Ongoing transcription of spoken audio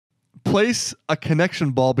place a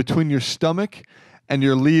connection ball between your stomach and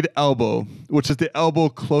your lead elbow, which is the elbow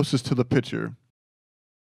closest to the pitcher.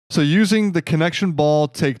 So using the connection ball,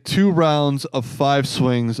 take 2 rounds of 5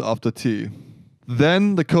 swings off the tee.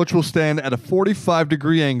 Then the coach will stand at a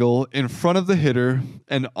 45-degree angle in front of the hitter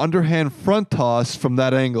and underhand front toss from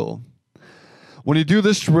that angle. When you do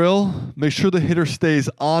this drill, make sure the hitter stays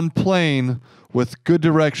on plane with good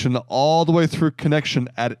direction all the way through connection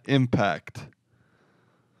at impact.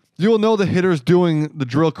 You will know the hitter is doing the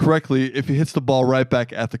drill correctly if he hits the ball right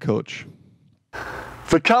back at the coach.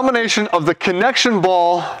 The combination of the connection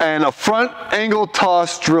ball and a front angle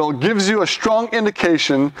toss drill gives you a strong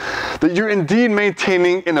indication that you're indeed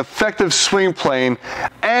maintaining an effective swing plane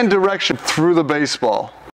and direction through the baseball.